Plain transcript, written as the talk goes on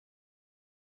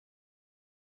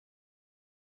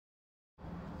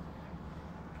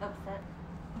Upset.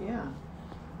 Yeah.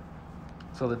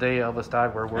 So the day Elvis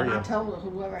died, where were And you? I told her,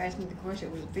 whoever asked me the question,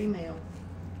 it was a female.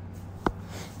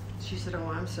 She said, "Oh,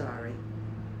 I'm sorry."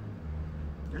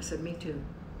 I said, "Me too."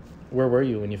 Where were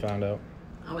you when you found out?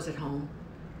 I was at home.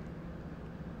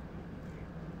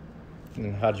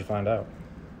 And how'd you find out?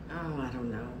 Oh, I don't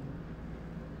know.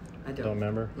 I Don't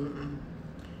remember? Mm-mm.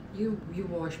 You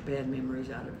wash bad memories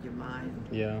out of your mind.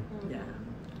 Yeah. Yeah.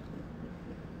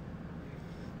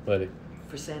 But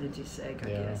For sanity's sake, I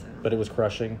yeah. guess. But it was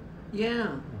crushing.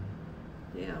 Yeah.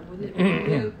 Yeah. Wouldn't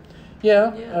it?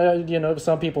 Yeah. You know,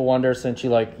 some people wonder since you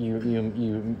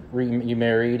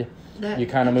married, you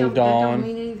kind of moved That on. don't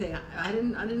mean anything. I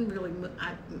didn't really.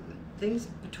 Things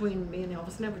between me and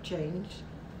Elvis never changed,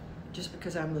 just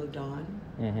because I moved on.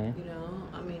 Mm-hmm. You know,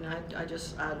 I mean,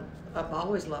 I've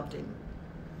always loved him.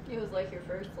 It was like your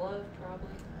first love, probably.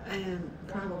 And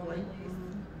probably. At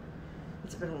least.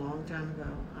 It's been a long time ago.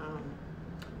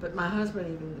 But my husband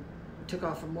even took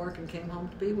off from work and came home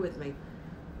to be with me.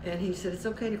 And he said, "It's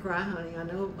okay to cry, honey. I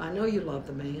know you love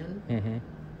the man.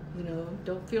 Mm-hmm. You know,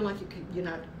 don't feel like you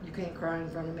can't cry in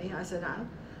front of me." I said,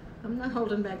 I'm not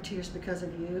holding back tears because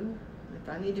of you. If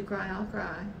I need to cry, I'll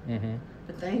cry. Mm-hmm.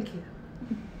 But thank you.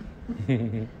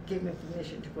 Give me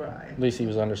permission to cry. At least he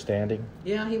was understanding.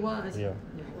 Yeah, he was. Yeah.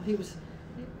 Well, he was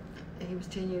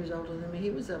 10 years older than me. He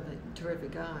was a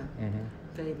terrific guy, Mm-hmm.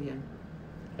 Fabian.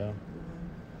 Yeah.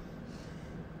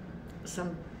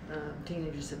 Some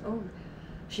teenager said, "Oh,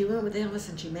 she went with Elvis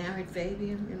and she married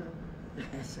Fabian." You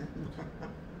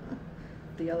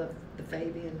know, the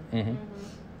Fabian, Mm-hmm.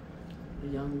 the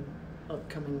young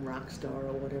upcoming rock star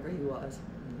or whatever he was.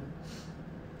 You know.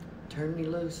 Turn me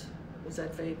loose. Was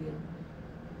that Fabian?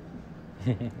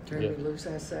 Turn Yeah. me loose,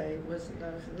 I say. Was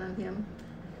not him?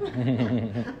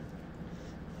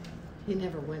 He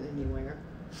never went anywhere.